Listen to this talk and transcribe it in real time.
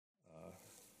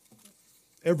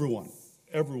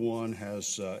Everyone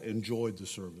has enjoyed the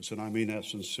service, and I mean that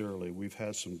sincerely. We've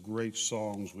had some great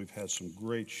songs. We've had some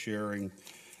great sharing.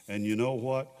 And you know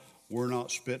what? We're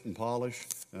not spit and polish,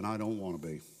 and I don't want to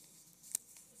be.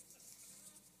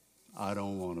 I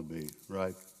don't want to be,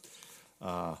 right?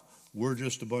 We're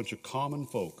just a bunch of common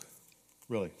folk,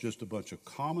 really, just a bunch of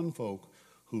common folk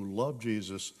who love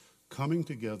Jesus, coming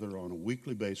together on a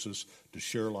weekly basis to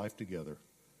share life together.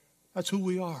 That's who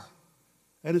we are.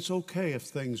 And it's okay if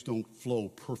things don't flow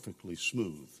perfectly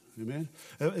smooth. Amen?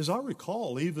 As I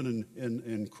recall, even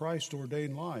in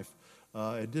Christ-ordained life,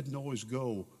 it didn't always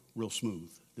go real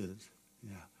smooth, did it?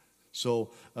 Yeah.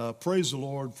 So praise the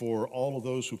Lord for all of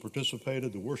those who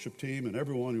participated, the worship team and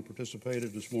everyone who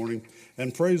participated this morning.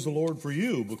 And praise the Lord for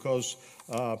you, because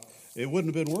it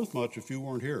wouldn't have been worth much if you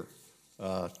weren't here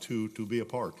to be a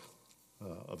part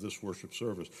of this worship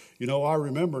service. You know, I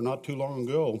remember not too long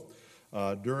ago,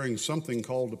 during something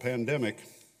called the pandemic,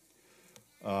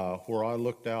 where I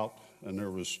looked out and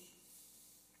there was,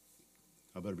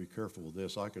 I better be careful with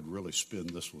this, I could really spin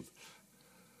this one,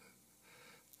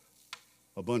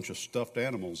 a bunch of stuffed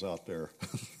animals out there.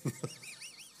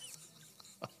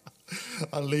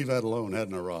 I'd leave that alone,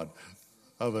 hadn't I, Rod?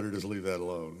 I better just leave that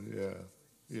alone.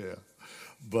 Yeah.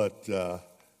 But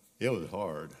it was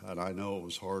hard, and I know it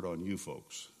was hard on you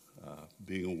folks,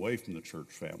 being away from the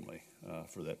church family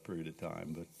for that period of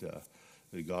time.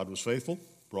 But God was faithful,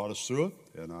 brought us through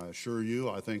it, and I assure you,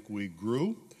 I think we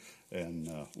grew and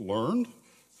learned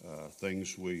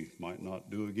things we might not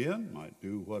do again, might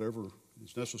do whatever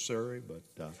is necessary.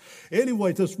 But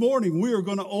anyway, this morning we are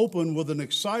going to open with an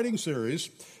exciting series,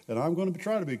 and I'm going to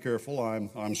try to be careful.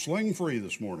 I'm sling free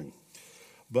this morning.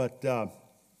 But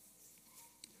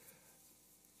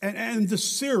and the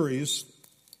series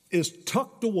is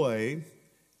tucked away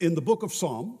in the book of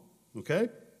Psalm, okay?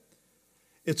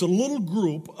 It's a little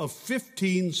group of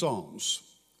 15 Psalms.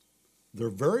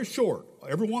 They're very short,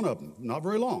 every one of them, not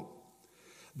very long.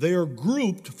 They are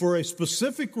grouped for a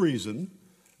specific reason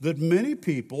that many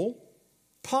people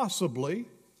possibly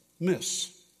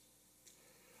miss.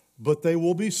 But they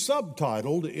will be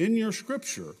subtitled in your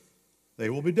scripture. They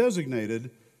will be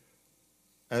designated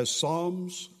as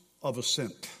Psalms of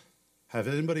Ascent. Have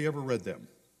anybody ever read them?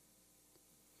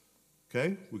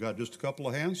 Okay, we got just a couple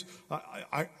of hands.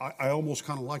 I almost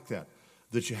kind of like that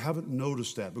you haven't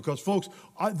noticed that. Because, folks,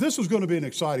 this is going to be an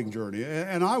exciting journey.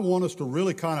 And I want us to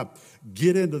really kind of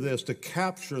get into this to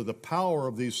capture the power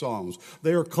of these Psalms.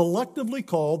 They are collectively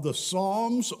called the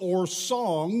Psalms or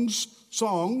songs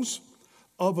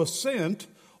of ascent,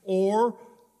 or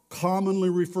commonly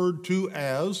referred to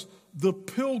as the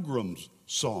Pilgrim's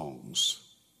Songs.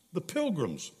 The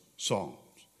Pilgrim's Songs.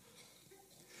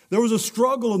 There was a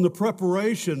struggle in the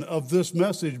preparation of this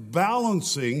message,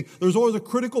 balancing. There's always a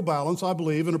critical balance, I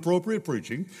believe, in appropriate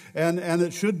preaching, and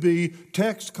it should be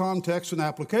text, context, and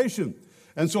application.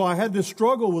 And so I had to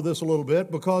struggle with this a little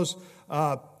bit because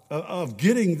of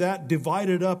getting that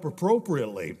divided up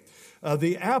appropriately.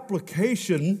 The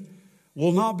application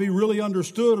will not be really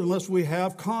understood unless we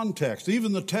have context.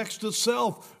 Even the text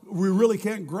itself, we really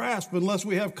can't grasp unless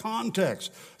we have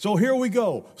context. So here we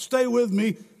go. Stay with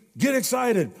me. Get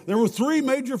excited. There were three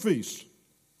major feasts.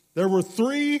 I'm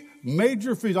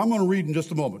going to read in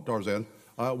just a moment, Tarzan.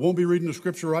 I won't be reading the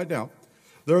scripture right now.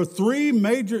 There are three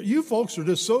major... You folks are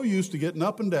just so used to getting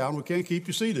up and down, we can't keep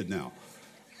you seated now.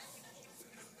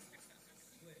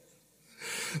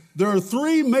 There are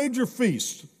three major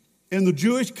feasts in the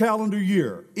Jewish calendar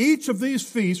year. Each of these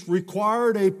feasts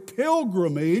required a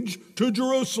pilgrimage to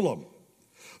Jerusalem.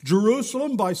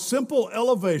 Jerusalem, by simple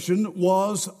elevation,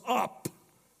 was up.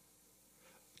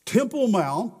 Temple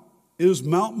Mount is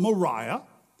Mount Moriah.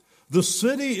 The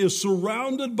city is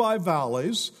surrounded by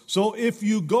valleys. So if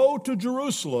you go to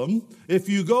Jerusalem, if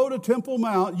you go to Temple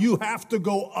Mount, you have to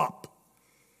go up.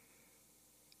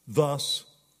 Thus,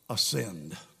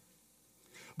 ascend.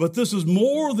 But this is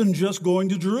more than just going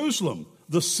to Jerusalem,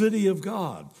 the city of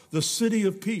God, the city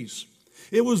of peace.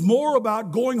 It was more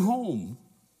about going home,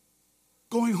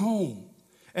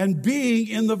 and being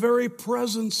in the very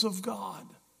presence of God.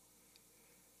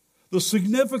 The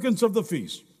significance of the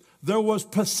feast. There was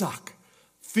Pesach,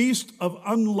 Feast of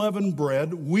Unleavened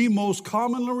Bread, we most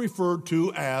commonly referred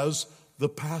to as the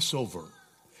Passover.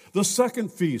 The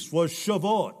second feast was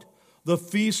Shavuot, the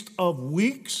Feast of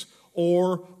Weeks,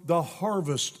 or the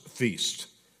Harvest Feast,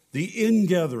 the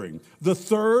ingathering. The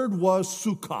third was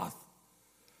Sukkot,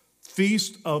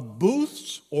 Feast of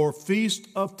Booths, or Feast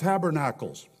of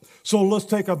Tabernacles. So let's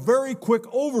take a very quick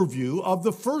overview of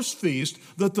the first feast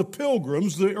that the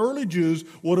pilgrims, the early Jews,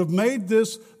 would have made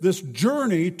this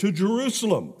journey to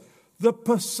Jerusalem. The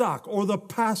Pesach, or the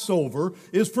Passover,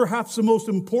 is perhaps the most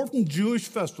important Jewish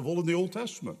festival in the Old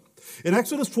Testament. In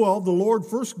Exodus 12, the Lord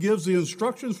first gives the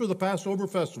instructions for the Passover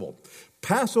festival.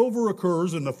 Passover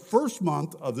occurs in the first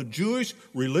month of the Jewish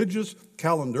religious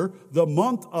calendar, the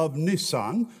month of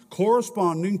Nisan,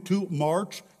 corresponding to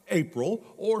March, April,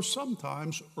 or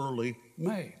sometimes early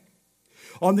May.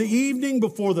 On the evening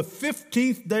before the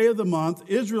 15th day of the month,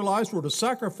 Israelites were to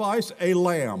sacrifice a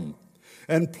lamb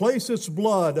and place its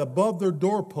blood above their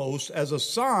doorposts as a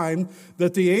sign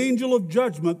that the angel of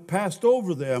judgment passed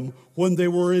over them when they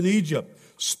were in Egypt,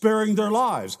 sparing their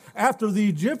lives. After the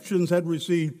Egyptians had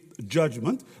received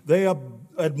judgment, they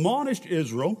admonished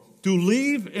Israel to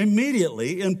leave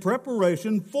immediately in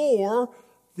preparation for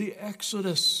the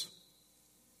Exodus.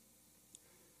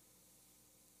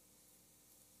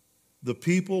 The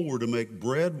people were to make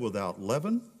bread without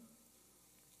leaven,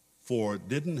 for it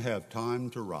didn't have time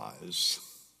to rise.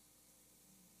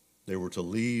 They were to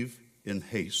leave in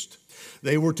haste.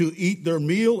 They were to eat their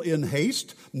meal in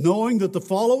haste, knowing that the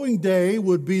following day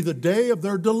would be the day of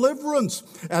their deliverance.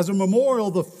 As a memorial,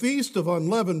 the Feast of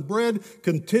Unleavened Bread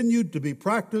continued to be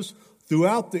practiced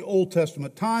throughout the Old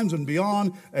Testament times and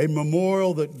beyond, a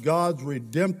memorial that God's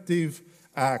redemptive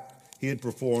act he had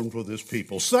performed with his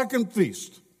people. Second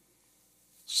feast.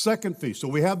 So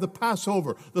we have the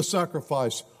Passover, the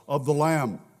sacrifice of the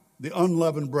lamb, the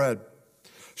unleavened bread.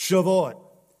 Shavuot,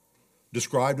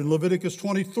 described in Leviticus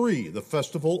 23, the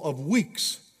festival of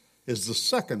weeks, is the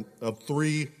second of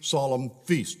three solemn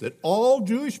feasts that all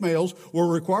Jewish males were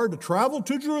required to travel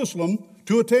to Jerusalem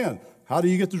to attend. How do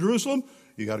you get to Jerusalem?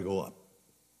 You got to go up.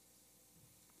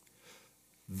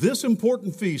 This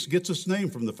important feast gets its name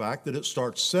from the fact that it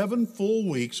starts 7 full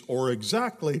weeks, or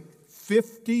exactly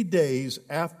 50 days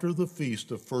after the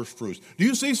Feast of First Fruits. Do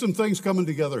you see some things coming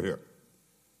together here?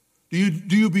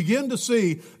 Do you begin to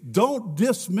see, don't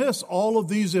dismiss all of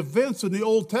these events in the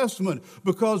Old Testament,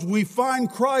 because we find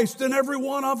Christ in every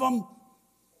one of them.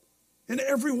 In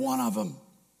every one of them.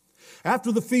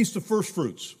 After the Feast of First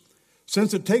Fruits,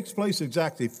 since it takes place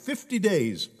exactly 50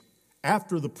 days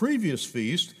after the previous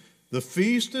feast, the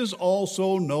feast is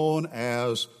also known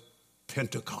as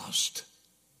Pentecost,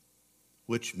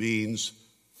 which means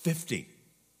 50.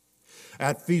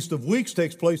 At Feast of Weeks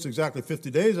takes place exactly 50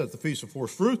 days at the Feast of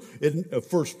First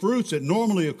Fruits. It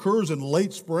normally occurs in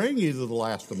late spring, either the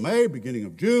last of May, beginning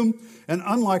of June. And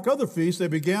unlike other feasts, they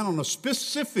began on a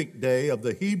specific day of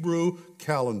the Hebrew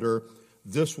calendar.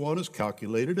 This one is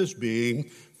calculated as being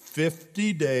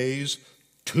 50 days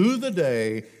to the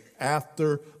day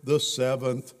after the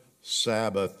seventh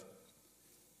Sabbath.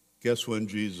 Guess when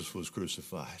Jesus was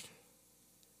crucified?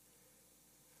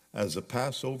 As a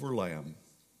Passover lamb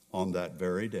on that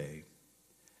very day,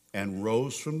 and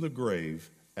rose from the grave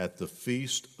at the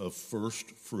Feast of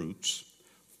First Fruits.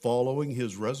 Following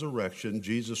his resurrection,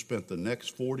 Jesus spent the next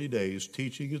 40 days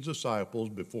teaching his disciples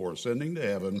before ascending to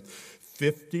heaven.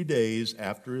 50 days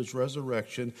after his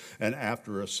resurrection, and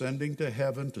after ascending to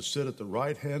heaven to sit at the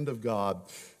right hand of God,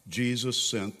 Jesus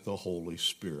sent the Holy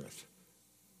Spirit.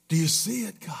 Do you see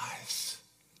it, guys?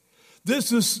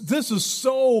 This is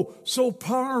so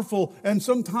powerful, and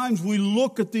sometimes we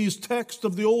look at these texts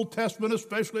of the Old Testament,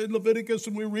 especially in Leviticus,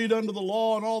 and we read under the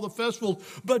law and all the festivals.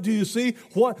 But do you see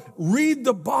what? Read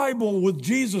the Bible with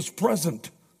Jesus present.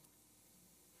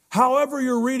 However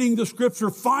you're reading the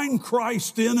Scripture, find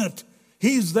Christ in it.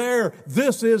 He's there.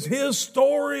 This is his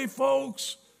story,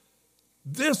 folks.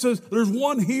 There's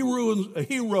one hero.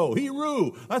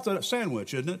 That's a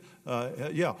sandwich, isn't it?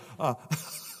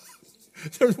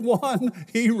 There's one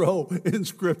hero in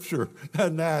Scripture,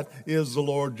 and that is the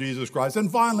Lord Jesus Christ.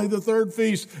 And finally, the third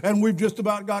feast, and we've just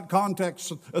about got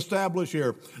context established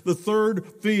here. The third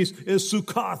feast is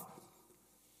Sukkot.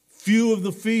 Few of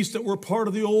the feasts that were part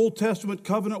of the Old Testament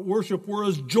covenant worship were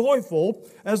as joyful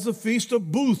as the Feast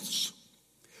of Booths,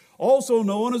 also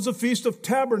known as the Feast of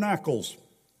Tabernacles.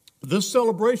 This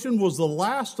celebration was the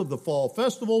last of the fall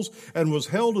festivals and was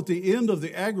held at the end of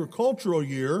the agricultural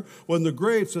year when the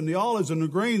grapes and the olives and the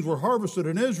grains were harvested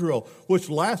in Israel, which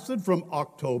lasted from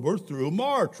October through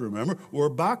March. Remember, we're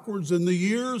backwards in the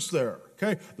years there.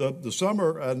 Okay, the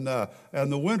summer and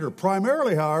the winter.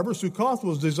 Primarily, however, Sukkot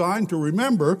was designed to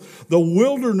remember the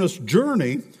wilderness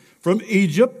journey from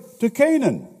Egypt to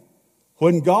Canaan,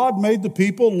 when God made the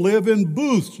people live in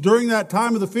booths. During that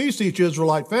time of the feast, each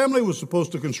Israelite family was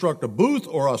supposed to construct a booth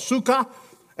or a sukkah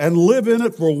and live in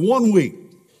it for 1 week.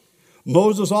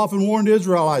 Moses often warned the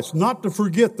Israelites not to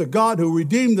forget the God who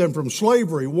redeemed them from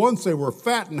slavery once they were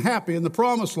fat and happy in the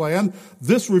promised land.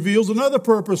 This reveals another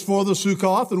purpose for the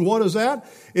Sukkoth, and what is that?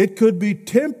 It could be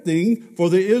tempting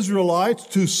for the Israelites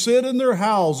to sit in their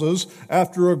houses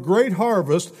after a great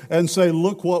harvest and say,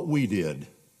 look what we did,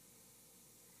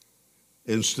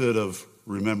 instead of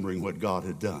remembering what God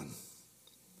had done.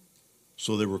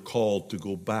 So they were called to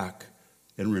go back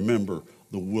and remember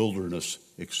the wilderness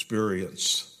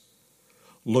experience.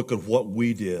 Look at what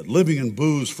we did. Living in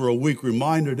booths for a week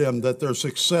reminded them that their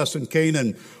success in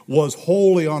Canaan was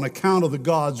wholly on account of the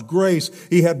God's grace.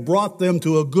 He had brought them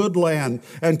to a good land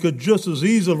and could just as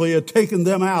easily have taken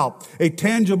them out. A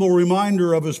tangible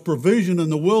reminder of his provision in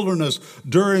the wilderness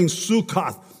during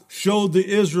Sukkoth showed the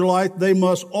Israelite they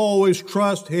must always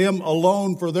trust him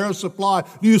alone for their supply.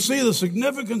 Do you see the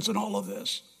significance in all of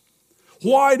this?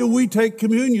 Why do we take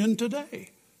communion today?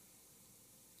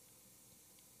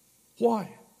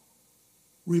 Why?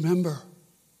 Remember.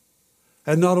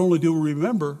 And not only do we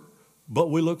remember, but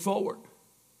we look forward.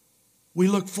 We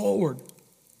look forward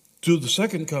to the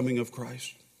second coming of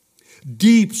Christ.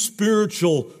 Deep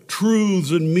spiritual truths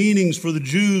and meanings for the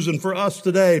Jews and for us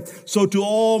today. So to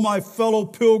all my fellow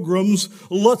pilgrims,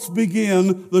 let's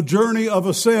begin the journey of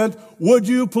ascent. Would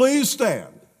you please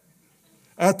stand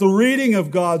at the reading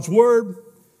of God's Word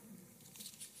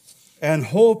and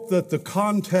hope that the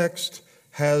context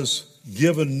has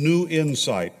given new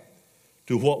insight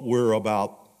to what we're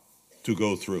about to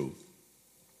go through.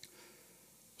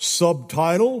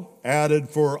 Subtitle added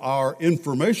for our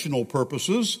informational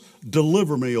purposes,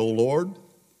 Deliver Me, O Lord,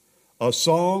 a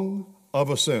song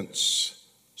of ascents,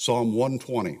 Psalm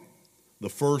 120, the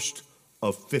first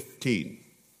of 15.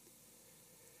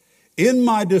 In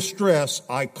my distress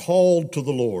I called to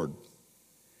the Lord,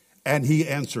 and he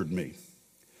answered me.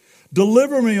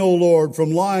 Deliver me, O Lord,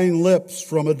 from lying lips,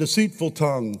 from a deceitful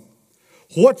tongue.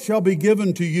 What shall be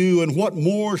given to you, and what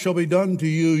more shall be done to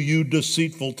you, you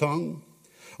deceitful tongue?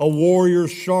 A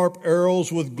warrior's sharp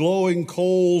arrows with glowing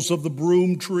coals of the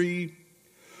broom tree.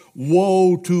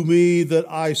 Woe to me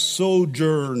that I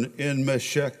sojourn in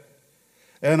Meshech,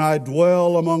 and I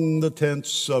dwell among the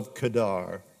tents of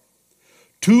Kedar.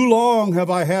 Too long have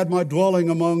I had my dwelling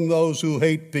among those who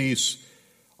hate peace.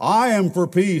 I am for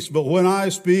peace, but when I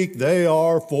speak, they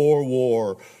are for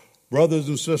war. Brothers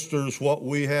and sisters, what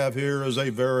we have here is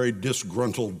a very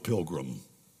disgruntled pilgrim.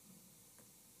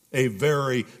 A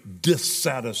very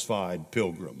dissatisfied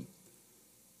pilgrim.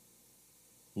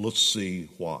 Let's see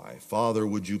why. Father,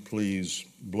 would you please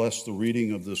bless the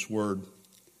reading of this word,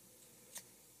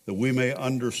 that we may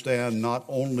understand not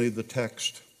only the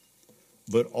text,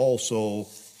 but also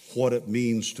what it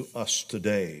means to us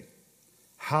today.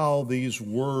 How these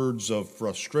words of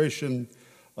frustration,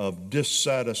 of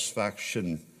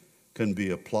dissatisfaction can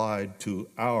be applied to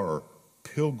our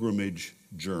pilgrimage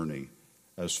journey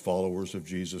as followers of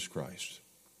Jesus Christ.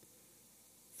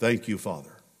 Thank you,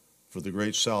 Father, for the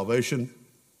great salvation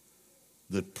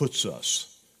that puts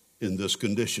us in this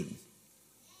condition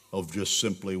of just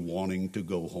simply wanting to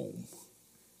go home.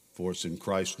 For it's in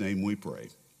Christ's name we pray.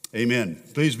 Amen.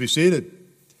 Please be seated.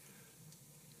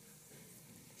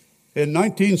 In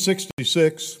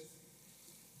 1966,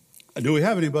 do we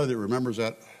have anybody that remembers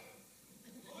that?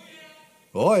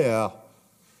 Oh, yeah.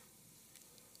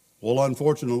 Well,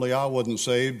 unfortunately, I wasn't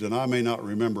saved, and I may not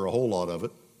remember a whole lot of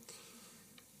it.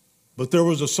 But there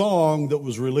was a song that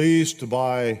was released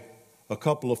by a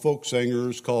couple of folk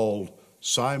singers called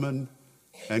Simon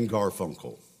and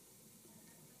Garfunkel.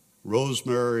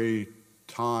 Rosemary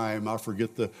Time, I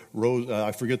forget the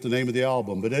name of the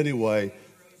album, but anyway.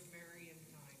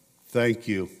 Thank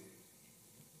you.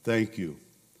 Thank you.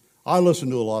 I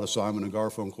listened to a lot of Simon and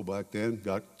Garfunkel back then,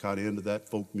 got kind of into that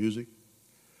folk music.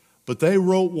 But they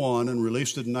wrote one and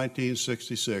released it in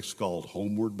 1966 called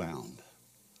Homeward Bound.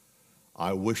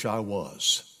 I wish I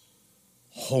was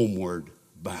homeward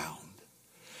bound.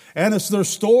 And it's their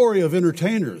story of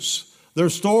entertainers. Their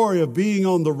story of being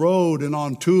on the road and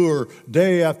on tour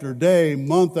day after day,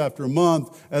 month after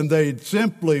month, and they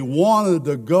simply wanted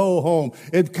to go home.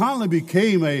 It kind of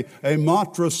became a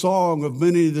mantra song of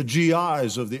many of the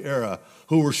GIs of the era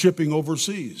who were shipping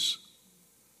overseas.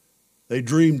 They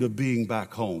dreamed of being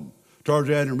back home.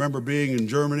 Tarzan, remember being in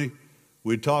Germany?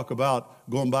 We'd talk about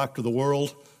going back to the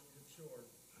world.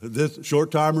 Short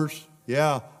timers?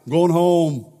 Yeah, going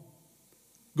home.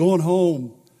 Going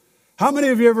home. How many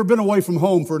of you have ever been away from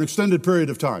home for an extended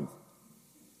period of time?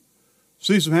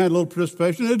 See some hand, a little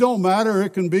participation. It don't matter. It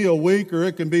can be a week or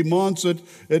it can be months.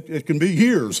 It can be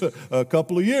years, a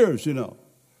couple of years, you know.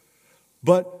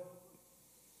 But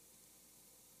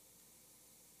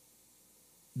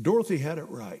Dorothy had it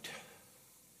right.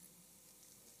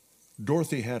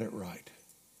 Dorothy had it right.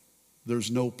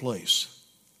 There's no place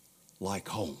like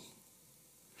home.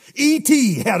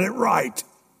 E.T. had it right.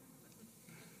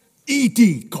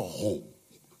 E.T. call home.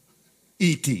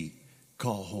 E.T.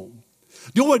 call home.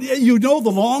 You know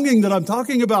the longing that I'm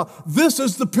talking about. This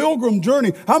is the pilgrim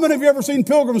journey. How many of you ever seen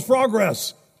Pilgrim's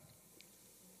Progress?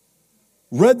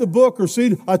 Read the book or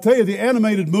seen, I tell you, the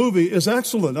animated movie is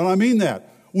excellent, and I mean that.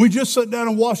 We just sat down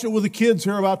and watched it with the kids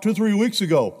here about 2-3 weeks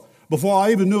ago. Before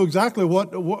I even knew exactly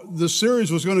what the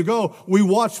series was going to go, we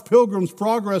watched Pilgrim's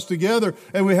Progress together,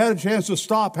 and we had a chance to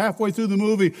stop halfway through the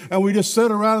movie, and we just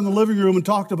sat around in the living room and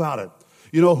talked about it.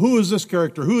 You know, who is this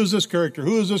character? Who is this character?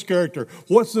 Who is this character?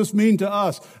 What's this mean to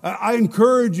us? I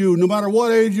encourage you, no matter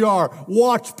what age you are,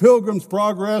 watch Pilgrim's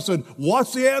Progress and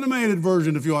watch the animated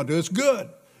version if you want to. It's good.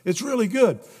 It's really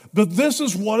good. But this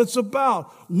is what it's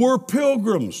about. We're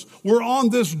pilgrims. We're on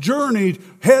this journey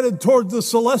headed toward the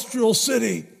celestial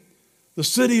city, the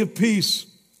city of peace.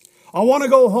 I want to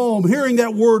go home. Hearing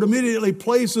that word immediately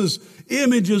places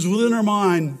images within our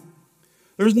mind.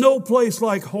 There's no place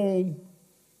like home.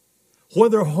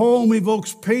 Whether home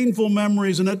evokes painful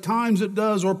memories, and at times it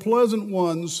does, or pleasant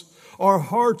ones, our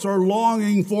hearts are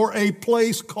longing for a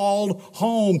place called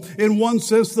home. In one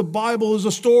sense, the Bible is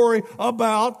a story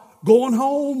about going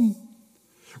home.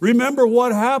 Remember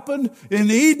what happened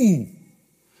in Eden?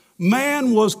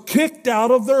 Man was kicked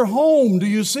out of their home. Do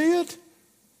you see it?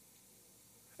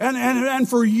 And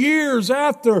for years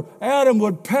after, Adam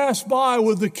would pass by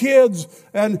with the kids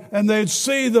and they'd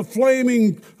see the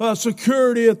flaming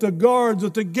security at the guards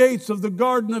at the gates of the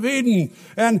Garden of Eden.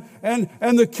 And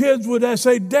the kids would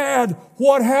say, "Dad,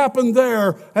 what happened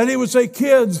there?" And he would say,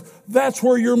 "Kids, that's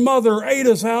where your mother ate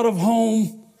us out of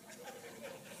home."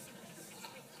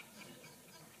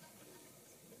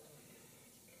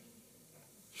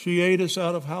 She ate us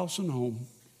out of house and home.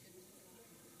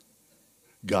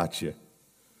 Gotcha.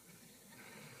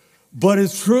 But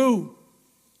it's true.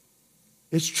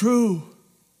 It's true.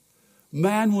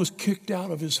 Man was kicked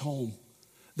out of his home.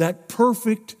 That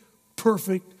perfect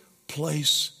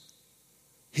place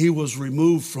he was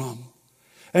removed from.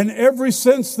 And ever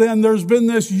since then, there's been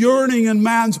this yearning in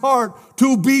man's heart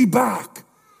to be back.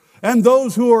 And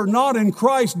those who are not in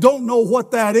Christ don't know what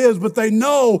that is, but they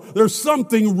know there's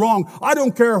something wrong. I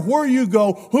don't care where you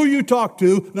go, who you talk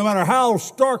to, no matter how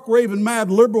stark, raving,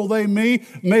 mad liberal they may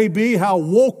be, how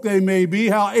woke they may be,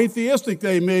 how atheistic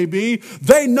they may be,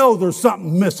 they know there's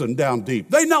something missing down deep.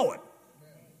 They know it.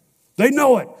 They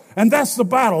know it. And that's the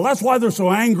battle. That's why they're so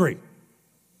angry.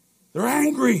 They're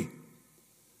angry.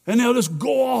 And they'll just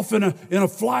go off in a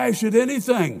flash at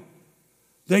anything.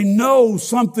 They know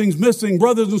something's missing.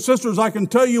 Brothers and sisters, I can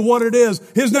tell you what it is.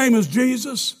 His name is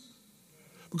Jesus.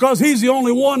 Because he's the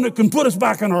only one that can put us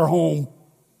back in our home.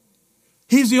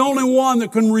 He's the only one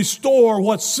that can restore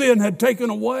what sin had taken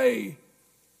away.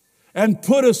 And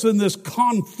put us in this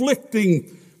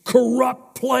conflicting,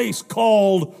 corrupt place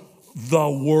called the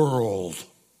world.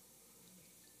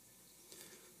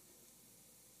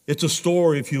 It's a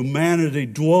story of humanity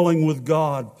dwelling with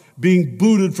God, being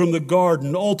booted from the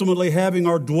garden, ultimately having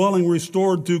our dwelling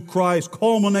restored through Christ,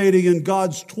 culminating in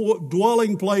God's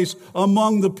dwelling place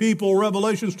among the people,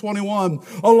 Revelation 21.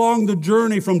 Along the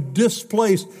journey from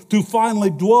displaced to finally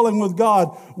dwelling with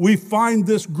God, we find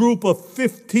this group of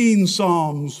 15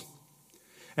 Psalms.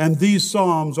 And these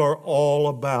Psalms are all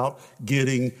about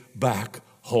getting back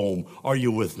home. Are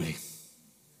you with me?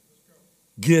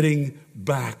 Getting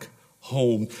back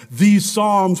home. These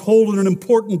Psalms hold an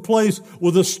important place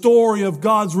with the story of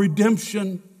God's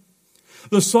redemption.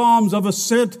 The Psalms of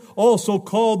Ascent, also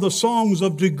called the Songs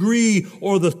of Degree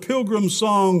or the Pilgrim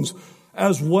Songs,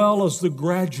 as well as the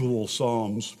Gradual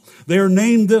Psalms. They are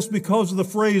named this because of the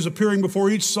phrase appearing before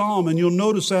each psalm, and you'll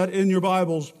notice that in your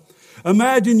Bibles.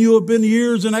 Imagine you have been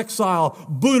years in exile,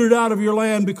 booted out of your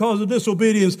land because of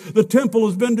disobedience. The temple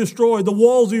has been destroyed. The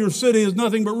walls of your city is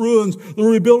nothing but ruins. The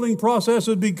rebuilding process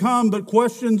has begun, but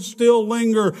questions still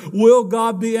linger. Will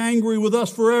God be angry with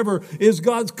us forever? Is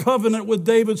God's covenant with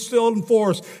David still in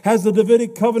force? Has the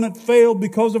Davidic covenant failed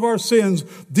because of our sins?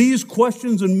 These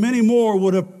questions and many more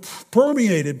would have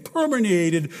permeated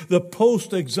the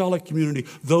post-exilic community,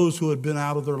 those who had been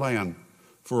out of their land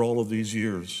for all of these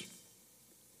years.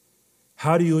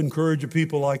 How do you encourage a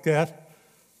people like that?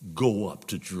 Go up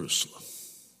to Jerusalem.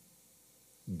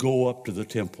 Go up to the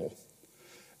temple.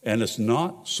 And it's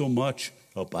not so much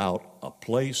about a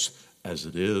place as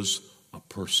it is a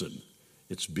person.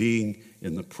 It's being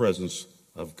in the presence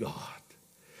of God.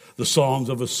 The Psalms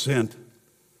of Ascent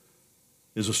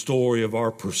is a story of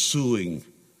our pursuing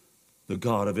the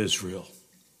God of Israel.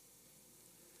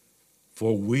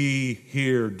 For we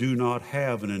here do not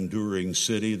have an enduring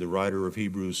city, the writer of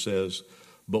Hebrews says,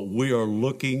 but we are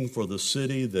looking for the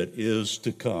city that is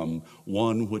to come,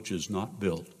 one which is not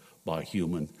built by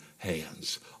human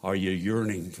hands. Are you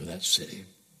yearning for that city?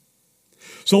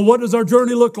 So what does our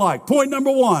journey look like? Point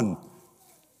number one,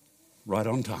 right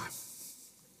on time.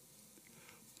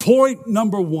 Point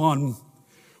number one,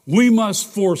 we must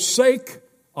forsake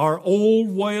our old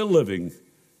way of living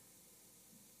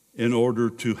in order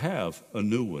to have a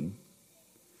new one.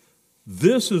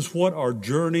 This is what our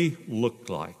journey looked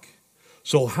like.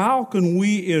 So how can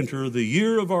we enter the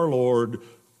year of our Lord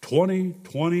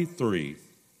 2023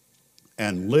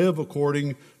 and live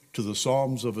according to the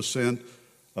Psalms of Ascent?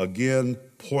 Again,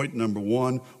 point number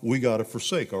one, we got to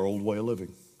forsake our old way of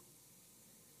living.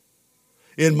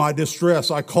 In my distress,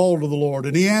 I called to the Lord,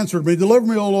 and he answered me, deliver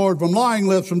me, O Lord, from lying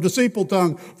lips, from deceitful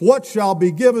tongue. What shall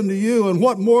be given to you, and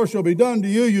what more shall be done to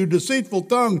you, you deceitful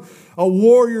tongue? A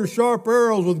warrior sharp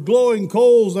arrows with glowing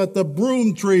coals at the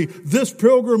broom tree. This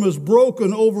pilgrim is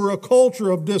broken over a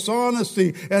culture of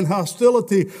dishonesty and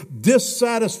hostility,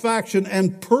 dissatisfaction,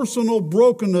 and personal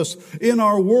brokenness in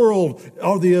our world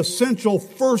are the essential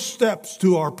first steps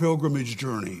to our pilgrimage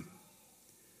journey.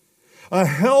 A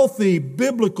healthy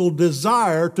biblical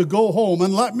desire to go home.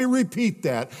 And let me repeat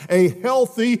that. A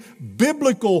healthy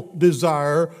biblical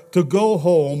desire to go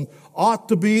home ought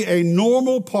to be a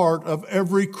normal part of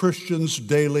every Christian's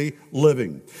daily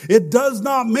living. It does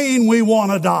not mean we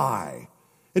want to die.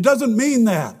 It doesn't mean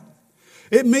that.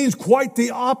 It means quite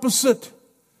the opposite.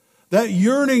 That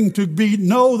yearning to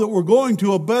know that we're going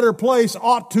to a better place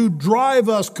ought to drive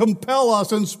us, compel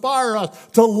us, inspire us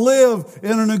to live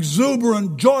in an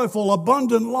exuberant, joyful,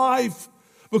 abundant life.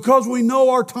 Because we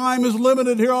know our time is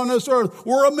limited here on this earth.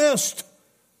 We're a mist.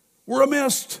 We're a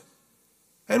mist.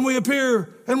 And we appear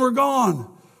and we're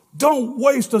gone. Don't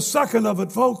waste a second of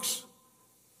it, folks.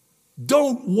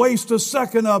 Don't waste a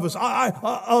second of us.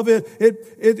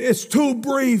 It's too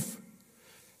brief.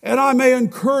 And I may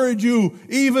encourage you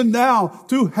even now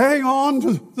to hang on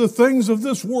to the things of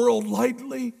this world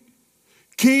lightly.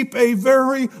 Keep a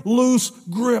very loose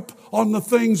grip on the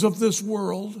things of this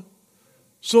world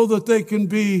so that they can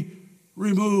be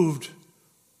removed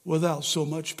without so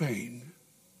much pain.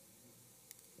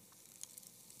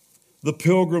 The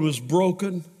pilgrim is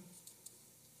broken.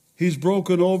 He's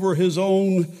broken over his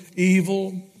own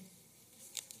evil.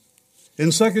 In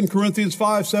 2 Corinthians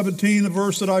 5:17, a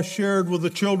verse that I shared with the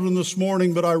children this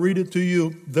morning, but I read it to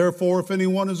you. Therefore, if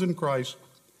anyone is in Christ,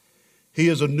 he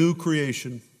is a new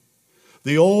creation.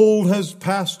 The old has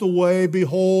passed away.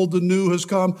 Behold, the new has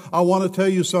come. I want to tell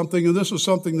you something, and this is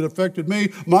something that affected me,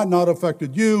 might not have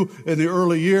affected you in the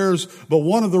early years, but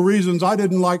one of the reasons I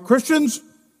didn't like Christians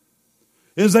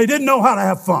is they didn't know how to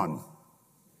have fun.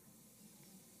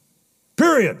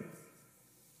 Period.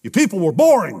 You people were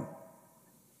boring.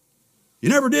 You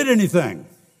never did anything.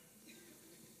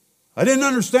 I didn't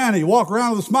understand it. You walk around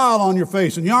with a smile on your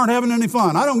face and you aren't having any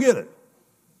fun. I don't get it.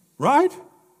 Right?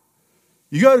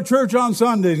 You go to church on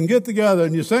Sundays and get together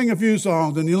and you sing a few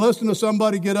songs and you listen to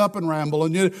somebody get up and ramble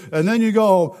and then you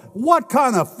go, what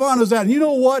kind of fun is that? And you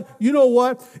know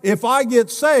what? If I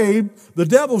get saved, the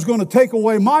devil's going to take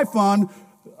away my fun.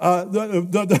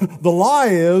 The lie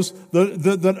is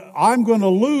that I'm going to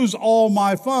lose all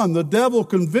my fun. The devil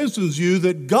convinces you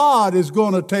that God is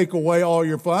going to take away all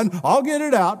your fun. I'll get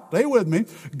it out. Stay with me.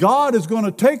 God is going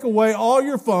to take away all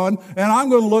your fun, and I'm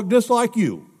going to look just like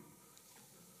you.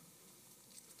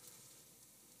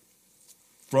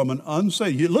 From an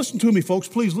unsaved, listen to me, folks,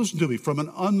 please listen to me. From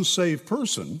an unsaved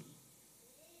person,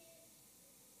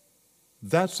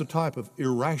 that's the type of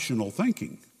irrational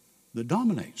thinking that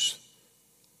dominates.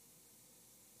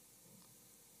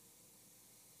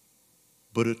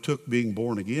 But it took being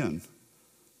born again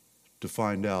to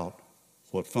find out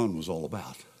what fun was all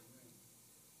about.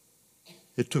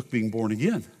 It took being born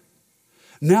again.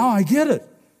 Now I get it.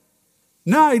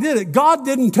 Now I did it. God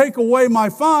didn't take away my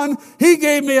fun. He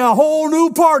gave me a whole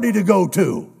new party to go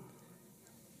to.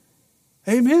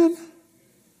 Amen?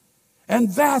 And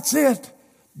that's it.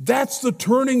 That's the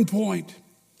turning point.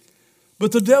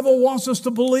 But the devil wants us to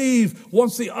believe,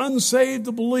 wants the unsaved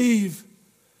to believe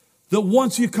that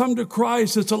once you come to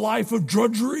Christ, it's a life of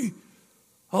drudgery,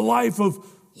 a life of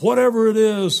whatever it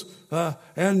is.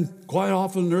 And quite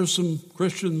often there's some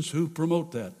Christians who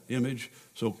promote that image.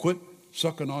 So quit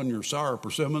sucking on your sour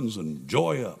persimmons and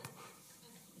joy up.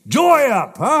 Joy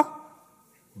up, huh?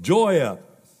 Joy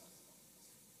up.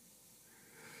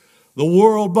 The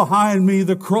world behind me,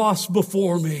 the cross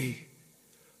before me.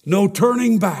 No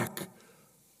turning back.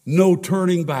 No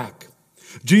turning back.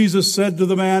 Jesus said to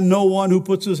the man, no one who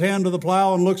puts his hand to the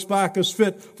plow and looks back is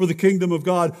fit for the kingdom of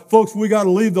God. Folks, we got to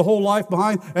leave the whole life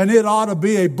behind, and it ought to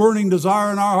be a burning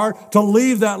desire in our heart to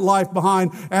leave that life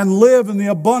behind and live in the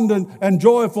abundant and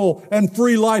joyful and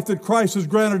free life that Christ has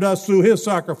granted us through his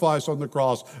sacrifice on the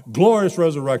cross. Glorious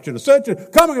resurrection, ascension,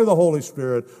 coming of the Holy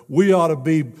Spirit. We ought to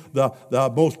be the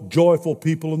most joyful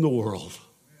people in the world.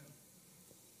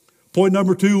 Point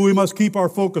number 2, we must keep our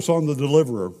focus on the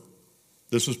deliverer.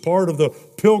 This is part of the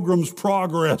Pilgrim's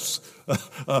Progress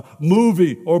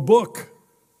movie or book.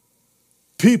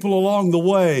 People along the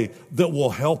way that will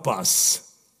help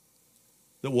us.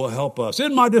 That will help us.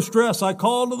 In my distress, I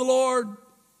called to the Lord.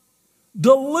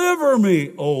 Deliver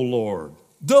me, O Lord.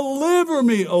 Deliver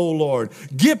me, O Lord.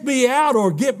 Get me out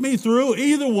or get me through.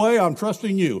 Either way, I'm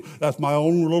trusting you. That's my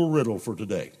own little riddle for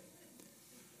today.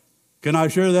 Can I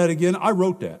share that again? I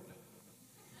wrote that.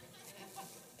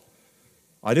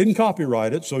 I didn't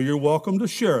copyright it, so you're welcome to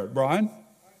share it, Brian. I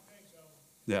think so.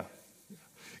 Yeah.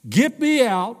 Get me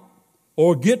out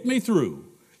or get me through.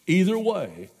 Either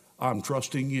way, I'm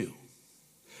trusting you.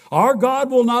 Our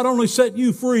God will not only set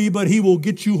you free, but he will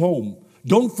get you home.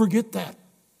 Don't forget that.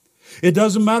 It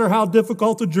doesn't matter how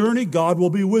difficult the journey, God will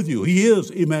be with you. He is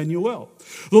Emmanuel.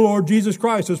 The Lord Jesus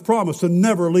Christ has promised to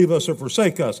never leave us or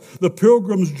forsake us. The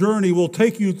pilgrim's journey will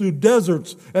take you through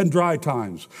deserts and dry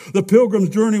times. The pilgrim's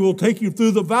journey will take you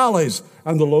through the valleys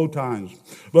and the low times.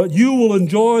 But you will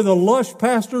enjoy the lush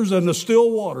pastures and the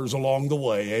still waters along the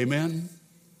way. Amen?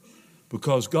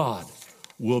 Because God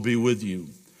will be with you.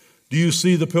 Do you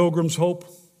see the pilgrim's hope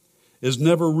is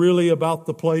never really about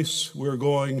the place we're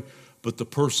going, but the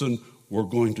person we're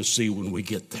going to see when we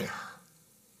get there.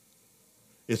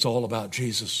 It's all about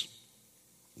Jesus,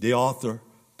 the author,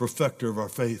 perfecter of our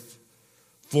faith.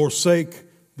 Forsake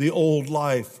the old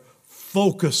life.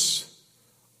 Focus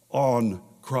on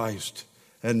Christ.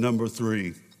 And number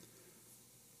 3,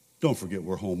 don't forget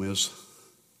where home is.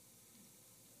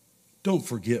 Don't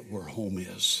forget where home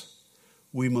is.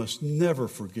 We must never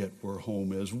forget where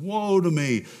home is. Woe to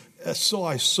me, so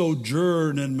I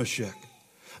sojourn in Meshech,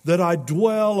 that I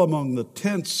dwell among the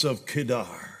tents of Kedar.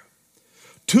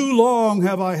 Too long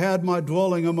have I had my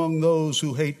dwelling among those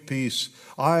who hate peace.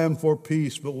 I am for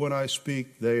peace, but when I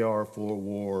speak, they are for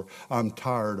war. I'm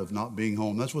tired of not being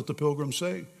home. That's what the pilgrims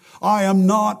say. I am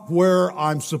not where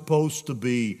I'm supposed to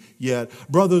be yet.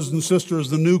 Brothers and sisters,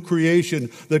 the new creation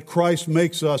that Christ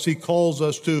makes us, he calls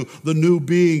us to, the new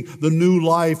being, the new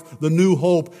life, the new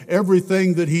hope,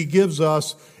 everything that he gives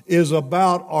us is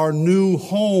about our new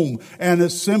home, and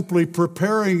it's simply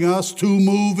preparing us to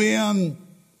move in.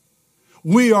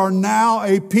 We are now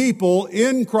a people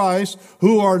in Christ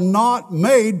who are not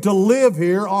made to live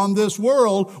here on this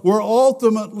world. We're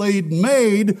ultimately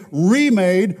made,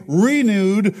 remade,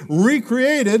 renewed,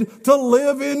 recreated to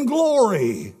live in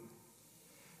glory.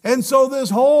 And so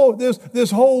this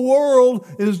whole world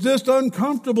is just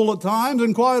uncomfortable at times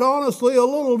and quite honestly a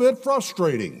little bit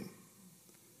frustrating.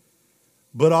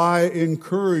 But I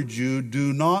encourage you,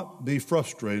 do not be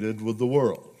frustrated with the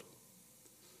world.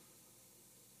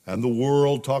 And the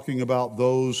world, talking about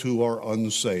those who are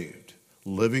unsaved,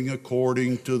 living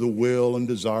according to the will and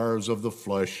desires of the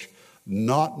flesh,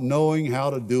 not knowing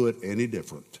how to do it any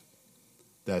different.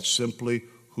 That's simply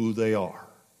who they are.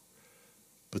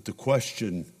 But the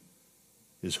question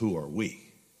is, who are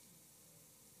we?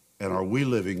 And are we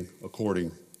living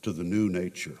according to the new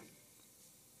nature?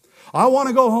 I want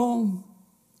to go home.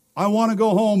 I want to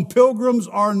go home. Pilgrims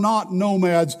are not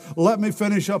nomads. Let me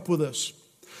finish up with this.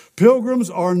 Pilgrims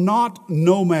are not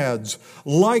nomads.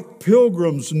 Like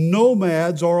pilgrims,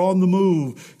 nomads are on the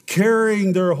move,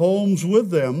 carrying their homes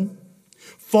with them,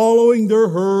 following their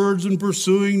herds and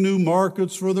pursuing new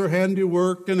markets for their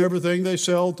handiwork and everything they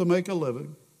sell to make a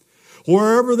living.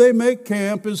 Wherever they make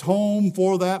camp is home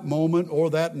for that moment or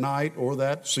that night or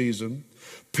that season.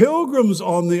 Pilgrims,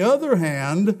 on the other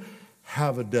hand,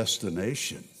 have a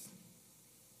destination.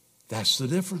 That's the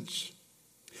difference.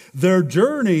 Their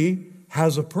journey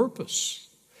has a purpose.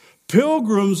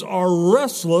 Pilgrims are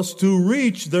restless to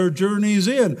reach their journey's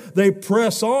end. They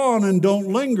press on and don't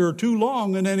linger too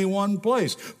long in any one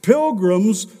place.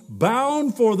 Pilgrims,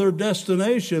 bound for their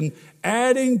destination,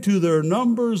 adding to their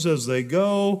numbers as they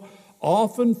go,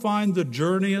 often find the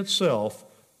journey itself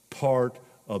part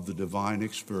of the divine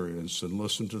experience. And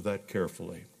listen to that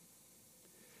carefully.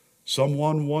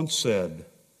 Someone once said,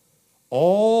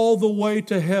 all the way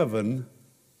to heaven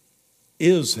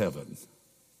is heaven.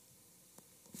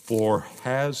 For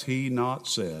has he not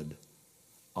said,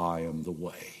 I am the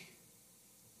way.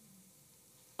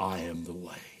 I am the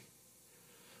way.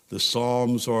 The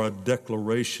Psalms are a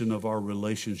declaration of our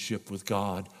relationship with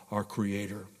God, our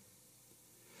Creator.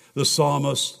 The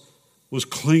psalmist was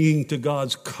clinging to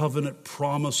God's covenant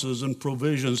promises and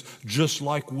provisions, just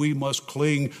like we must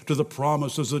cling to the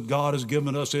promises that God has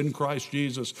given us in Christ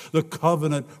Jesus, the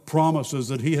covenant promises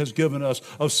that He has given us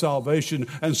of salvation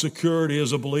and security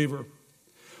as a believer.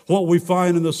 What we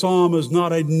find in the psalm is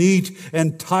not a neat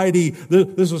and tidy,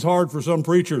 this is hard for some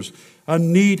preachers, a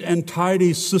neat and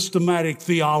tidy systematic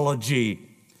theology.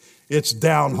 It's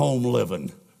down-home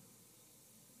living.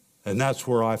 And that's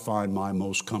where I find my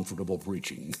most comfortable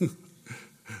preaching.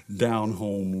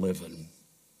 Down-home living.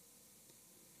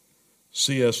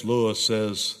 C.S. Lewis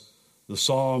says, the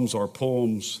Psalms are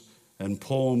poems, and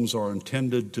poems are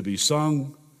intended to be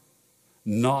sung,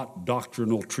 not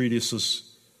doctrinal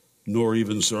treatises, nor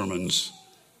even sermons.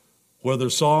 Whether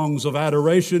songs of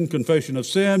adoration, confession of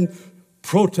sin,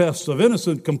 protests of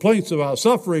innocent, complaints about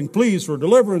suffering, pleas for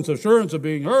deliverance, assurance of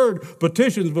being heard,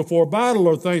 petitions before battle,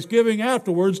 or thanksgiving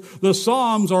afterwards, the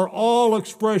Psalms are all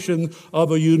expression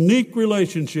of a unique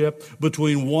relationship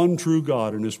between one true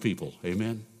God and His people.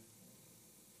 Amen.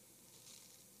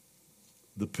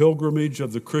 The pilgrimage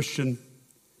of the Christian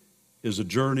is a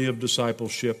journey of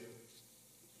discipleship.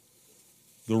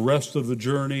 The rest of the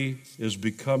journey is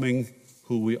becoming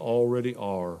who we already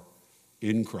are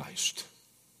in Christ.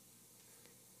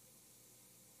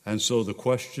 And so the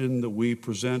question that we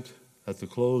present at the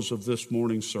close of this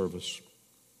morning's service,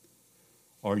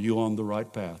 are you on the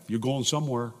right path? You're going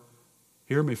somewhere.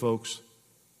 Hear me, folks.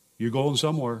 You're going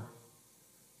somewhere.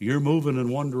 You're moving in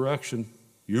one direction.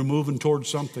 You're moving towards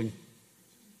something.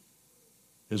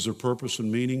 Is there purpose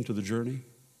and meaning to the journey?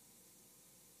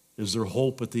 Is there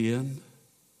hope at the end?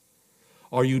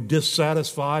 Are you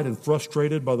dissatisfied and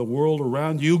frustrated by the world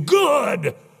around you?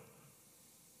 Good.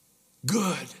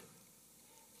 Good.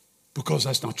 Because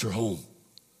that's not your home.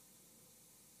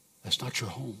 That's not your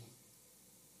home.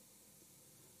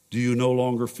 Do you no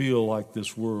longer feel like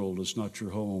this world is not your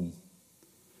home?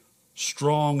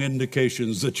 Strong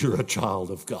indications that you're a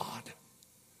child of God.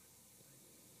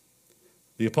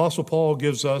 The Apostle Paul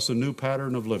gives us a new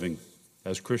pattern of living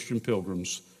as Christian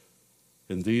pilgrims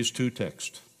in these two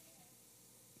texts.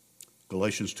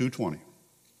 Galatians 2:20.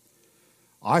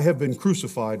 I have been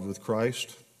crucified with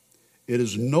Christ. It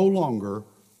is no longer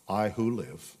I who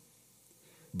live,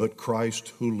 but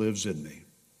Christ who lives in me.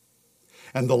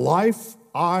 And the life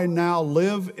I now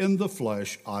live in the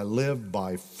flesh, I live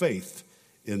by faith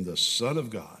in the Son of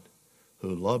God,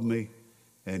 who loved me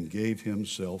and gave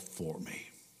Himself for me.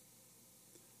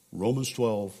 Romans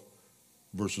 12,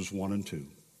 verses 1 and 2.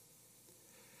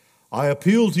 I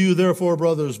appeal to you, therefore,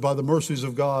 brothers, by the mercies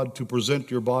of God, to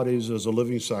present your bodies as a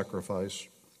living sacrifice,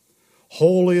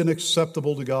 holy and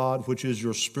acceptable to God, which is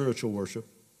your spiritual worship.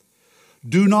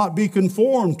 Do not be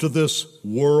conformed to this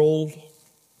world,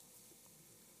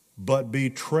 but be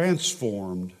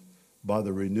transformed by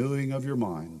the renewing of your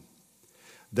mind,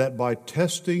 that by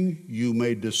testing you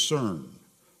may discern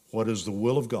what is the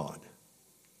will of God,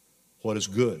 what is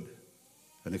good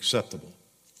and acceptable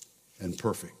and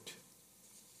perfect.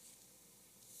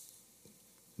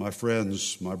 My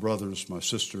friends, my brothers, my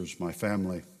sisters, my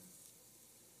family,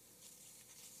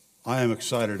 I am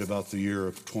excited about the year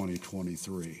of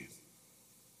 2023.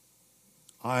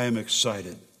 I am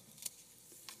excited.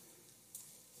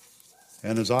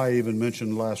 And as I even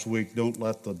mentioned last week, don't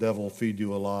let the devil feed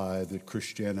you a lie that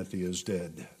Christianity is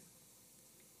dead,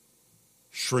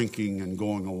 shrinking and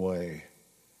going away.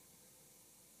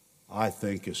 I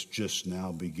think it's just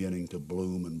now beginning to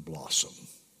bloom and blossom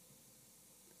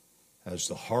as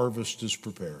the harvest is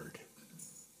prepared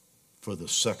for the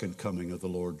second coming of the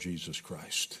Lord Jesus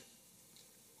Christ.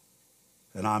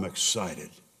 And I'm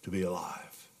excited to be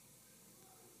alive.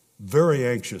 Very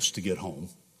anxious to get home,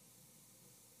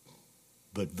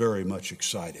 but very much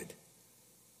excited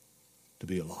to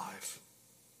be alive.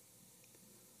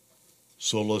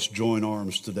 So let's join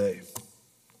arms today.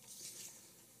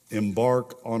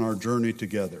 Embark on our journey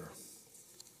together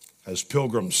as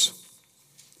pilgrims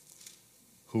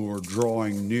who are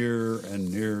drawing near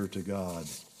and near to God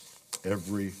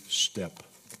every step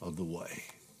of the way.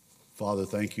 Father,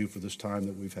 thank you for this time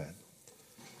that we've had.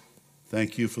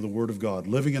 Thank you for the Word of God,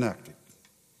 living and active.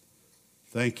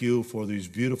 Thank you for these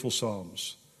beautiful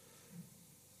Psalms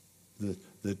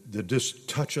that just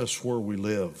touch us where we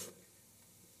live.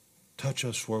 Touch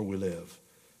us where we live.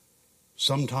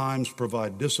 Sometimes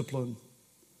provide discipline,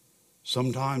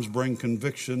 sometimes bring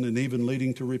conviction and even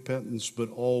leading to repentance, but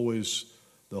always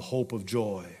the hope of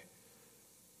joy.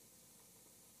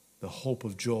 The hope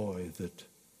of joy that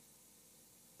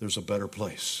there's a better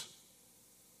place.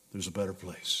 There's a better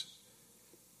place.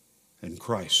 And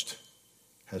Christ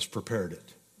has prepared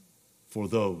it for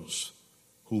those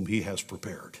whom He has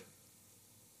prepared.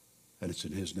 And it's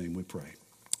in his name we pray.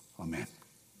 Amen.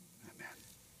 Amen.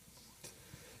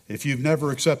 If you've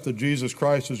never accepted Jesus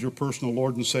Christ as your personal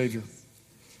Lord and Savior,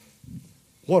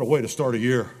 what a way to start a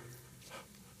year.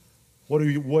 What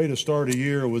a way to start a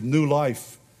year with new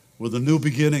life, with a new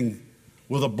beginning,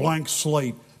 with a blank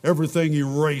slate, everything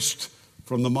erased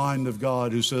from the mind of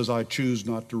God who says, I choose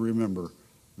not to remember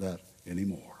that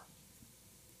anymore.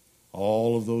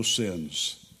 All of those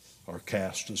sins are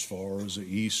cast as far as the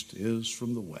east is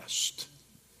from the west.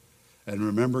 And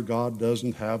remember, God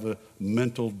doesn't have a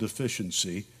mental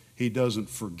deficiency. He doesn't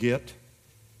forget.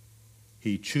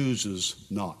 He chooses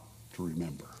not to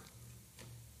remember.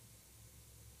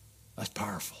 That's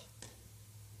powerful.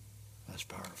 That's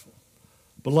powerful.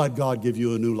 But let God give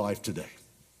you a new life today.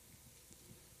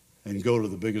 And go to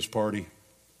the biggest party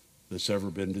that's ever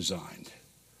been designed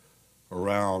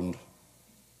around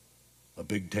a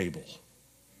big table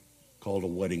called a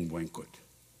wedding banquet,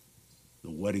 the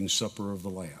wedding supper of the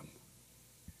Lamb.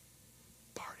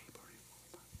 Party.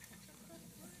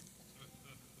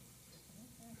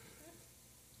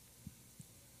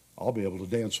 I'll be able to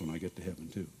dance when I get to heaven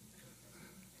too.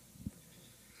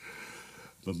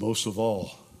 But most of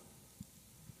all,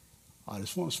 I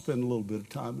just want to spend a little bit of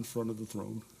time in front of the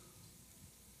throne.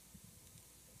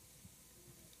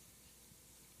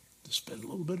 Just spend a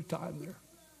little bit of time there.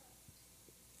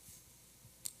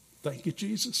 Thank you,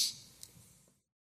 Jesus.